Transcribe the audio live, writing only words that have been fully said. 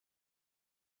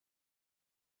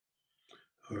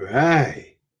All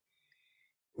right.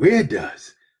 Where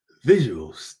does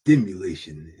visual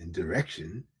stimulation and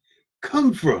direction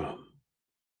come from?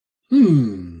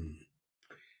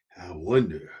 I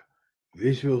wonder.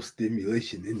 Visual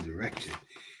stimulation and direction.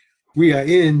 We are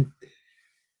in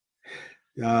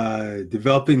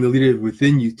Developing the Leader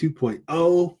Within You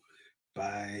 2.0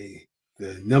 by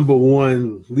the number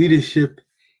one leadership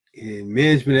and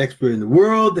management expert in the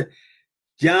world,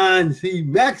 John C.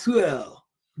 Maxwell.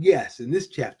 Yes, and this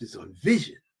chapter is on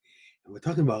vision. And we're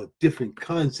talking about different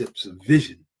concepts of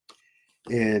vision.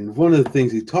 And one of the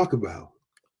things we talk about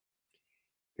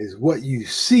is what you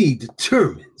see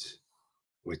determines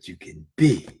what you can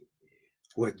be.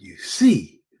 What you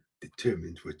see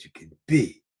determines what you can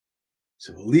be.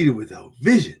 So a leader without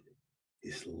vision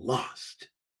is lost.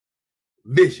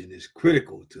 Vision is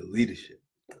critical to leadership.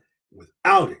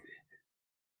 Without it,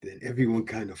 then everyone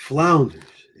kind of flounders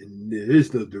and there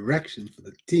is no direction for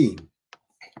the team.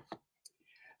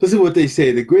 Listen to what they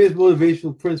say. The greatest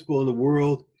motivational principle in the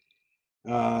world,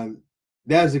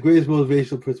 that is the greatest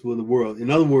motivational principle in the world.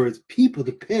 In other words, people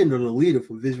depend on a leader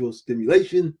for visual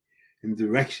stimulation and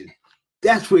direction.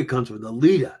 That's where it comes from. The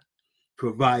leader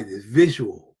provides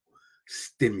visual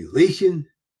stimulation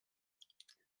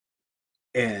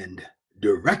and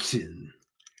direction.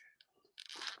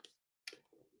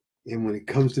 And when it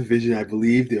comes to vision, I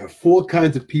believe there are 4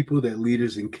 kinds of people that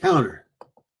leaders encounter.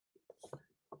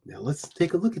 Now let's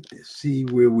take a look at this, see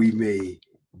where we may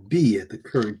be at the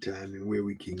current time and where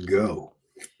we can go.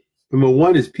 Number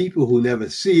 1 is people who never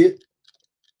see it.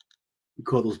 We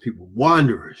call those people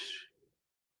wanderers.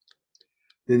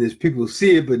 Then there's people who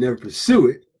see it but never pursue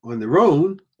it on their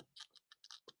own.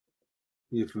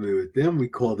 You're familiar with them. We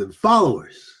call them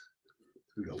followers.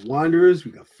 We got wanderers,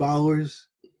 we got followers.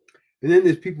 And then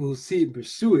there's people who see it and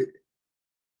pursue it.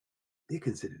 They're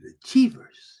considered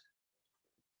achievers.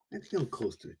 I think I'm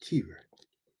close to achiever.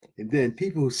 And then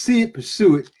people who see it,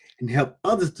 pursue it, and help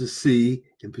others to see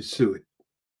and pursue it.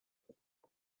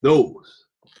 Those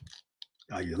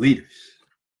are your leaders.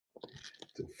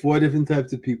 So 4 different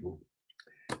types of people.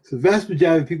 So the vast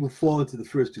majority of people fall into the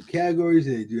first 2 categories,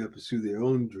 and they do not pursue their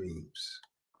own dreams.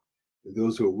 And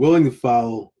those who are willing to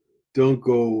follow don't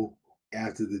go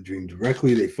after the dream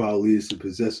directly. They follow leaders to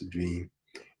possess a dream.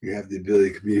 You have the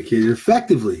ability to communicate it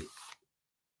effectively.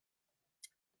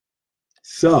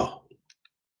 So,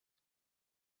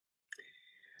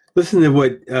 listen to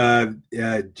what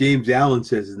James Allen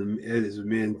says as a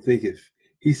man thinketh.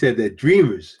 He said that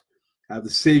dreamers are the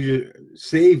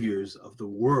saviors of the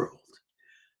world.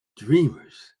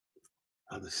 Dreamers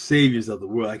are the saviors of the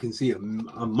world. I can see a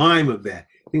mime of that.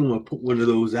 I think I'm going to put one of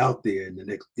those out there in the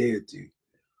next day or 2.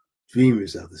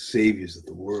 Dreamers are the saviors of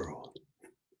the world.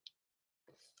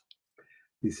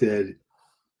 He said,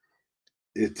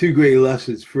 there are 2 great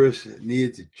lessons. First, I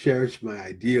needed to cherish my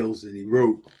ideals.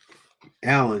 And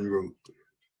Allen wrote,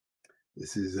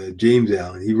 this is James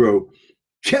Allen. He wrote,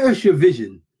 cherish your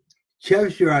vision,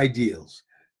 cherish your ideals,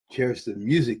 cherish the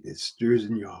music that stirs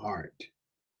in your heart,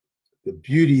 the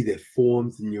beauty that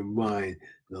forms in your mind,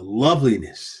 the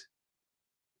loveliness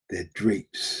that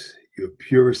drapes your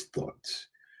purest thoughts.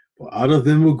 For out of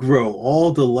them will grow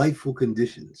all delightful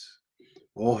conditions,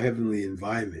 all heavenly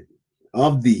environment.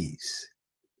 Of these,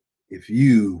 if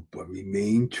you but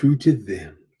remain true to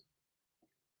them,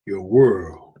 your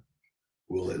world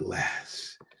will at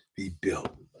last be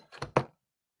built.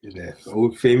 And that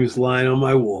old famous line on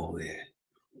my wall there.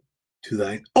 To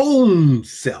thine own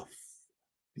self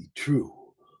be true.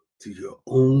 To your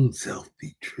own self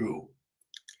be true.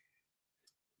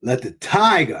 Let the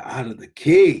tiger out of the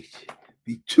cage.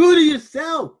 Be true to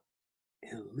yourself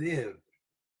and live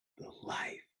the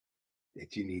life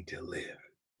that you need to live.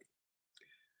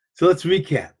 So let's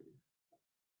recap.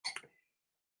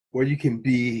 What you can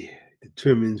be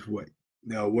determines what.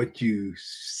 Now, what you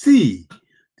see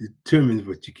determines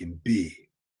what you can be.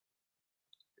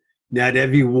 Not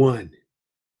everyone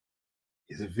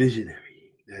is a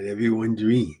visionary. Not everyone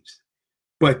dreams.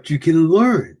 But you can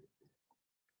learn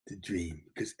to dream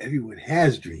because everyone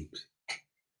has dreams.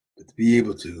 But to be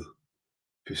able to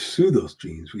pursue those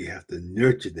dreams, we have to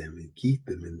nurture them and keep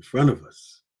them in front of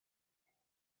us.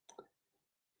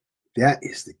 That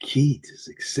is the key to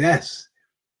success.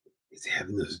 It's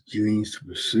having those dreams to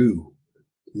pursue.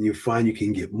 And you'll find you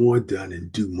can get more done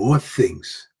and do more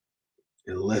things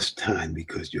in less time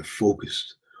because you're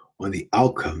focused on the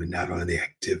outcome and not on the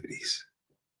activities.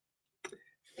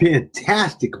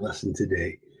 Fantastic lesson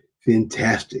today.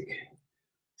 Fantastic.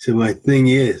 So my thing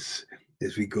is,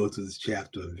 as we go through this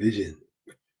chapter of vision,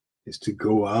 is to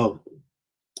go out,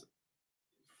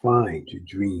 find your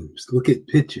dreams, look at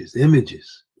pictures,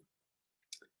 images,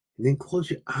 And then close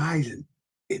your eyes and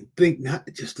think not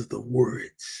just of the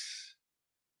words,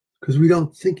 because we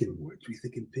don't think in words, we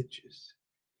think in pictures.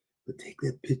 But take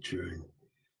that picture and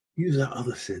use our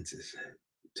other senses.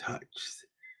 Touch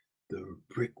the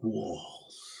brick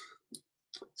walls,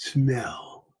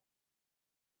 smell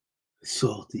the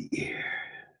salty air,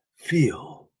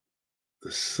 feel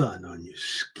the sun on your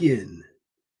skin,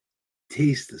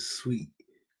 taste the sweet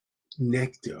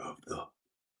nectar of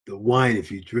the wine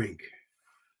if you drink,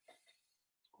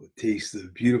 or taste the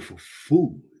beautiful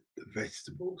food, the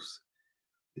vegetables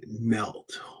that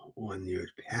melt on your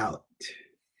palate,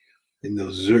 and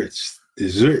those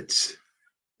desserts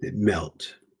that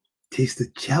melt. Taste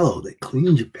the cello that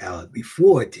cleans your palate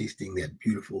before tasting that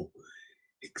beautiful,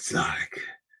 exotic,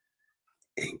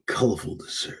 and colorful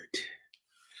dessert.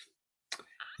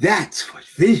 That's what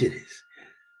vision is.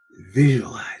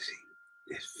 Visualizing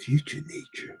this future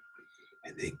nature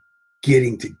and then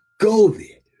getting to go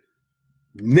there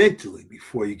mentally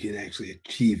before you can actually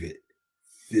achieve it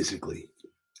physically.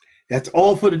 That's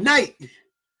all for tonight.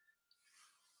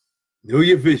 Know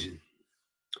your vision.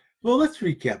 Well, let's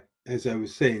recap. As I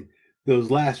was saying,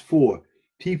 those last four.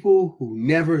 People who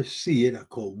never see it are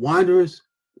called wanderers.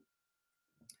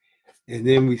 And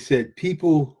then we said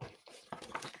people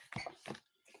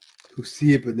who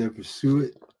see it but never pursue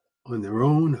it on their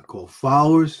own are called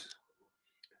followers.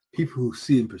 People who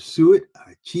see and pursue it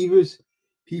are achievers.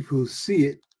 People who see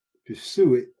it,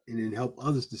 pursue it, and then help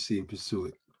others to see and pursue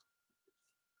it.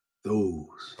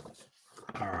 Those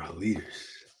are our leaders.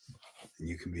 And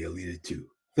you can be a leader too.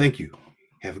 Thank you.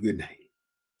 Have a good night.